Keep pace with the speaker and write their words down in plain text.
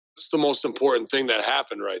It's the most important thing that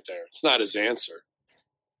happened right there. It's not his answer.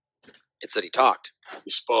 It's that he talked.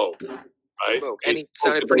 He spoke, right? And he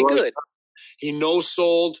sounded pretty good. He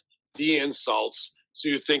no-sold the insults, so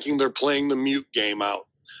you're thinking they're playing the mute game out.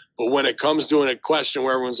 But when it comes to a question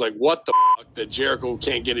where everyone's like, what the fuck, that Jericho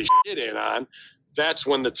can't get his shit in on, that's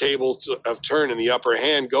when the tables have turned and the upper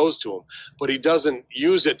hand goes to him. But he doesn't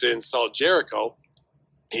use it to insult Jericho.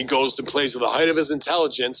 He goes to plays with the height of his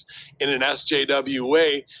intelligence in an SJW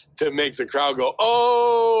way to make the crowd go,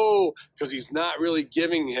 oh, because he's not really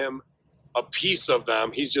giving him a piece of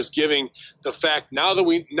them. He's just giving the fact now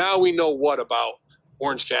we know what about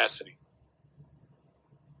Orange Cassidy.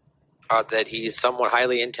 That he's somewhat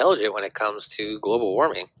highly intelligent when it comes to global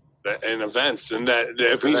warming and events, and that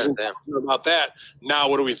if he's about that, now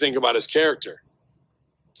what do we think about his character?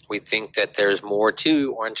 We think that there's more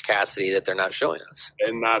to Orange Cassidy that they're not showing us,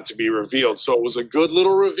 and not to be revealed. So it was a good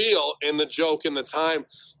little reveal in the joke and the time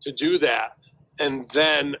to do that. And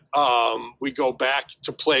then we go back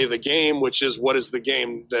to play the game, which is what is the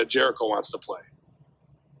game that Jericho wants to play?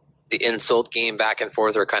 The insult game back and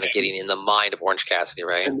forth are kind of getting in the mind of Orange Cassidy,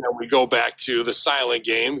 right? And then we go back to the silent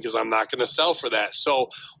game because I'm not going to sell for that. So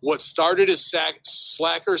what started as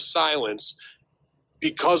slacker silence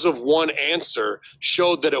because of one answer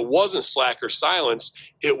showed that it wasn't slacker silence.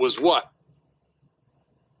 It was what?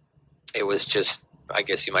 It was just, I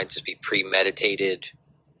guess you might just be premeditated.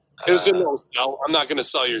 It was a no-sell. I'm not going to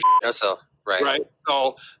sell your shit. No-sell, right. Right?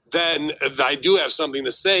 So then I do have something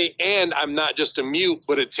to say, and I'm not just a mute,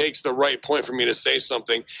 but it takes the right point for me to say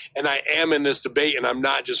something, and I am in this debate, and I'm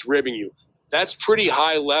not just ribbing you. That's pretty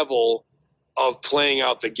high level of playing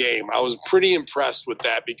out the game. I was pretty impressed with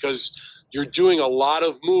that because you're doing a lot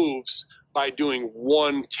of moves by doing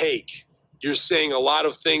one take. You're saying a lot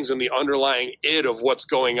of things in the underlying id of what's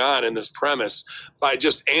going on in this premise by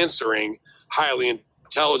just answering highly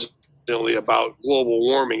intelligently about global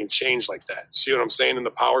warming and change like that. See what I'm saying in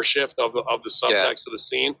the power shift of the subtext of the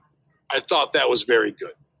scene? I thought that was very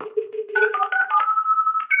good.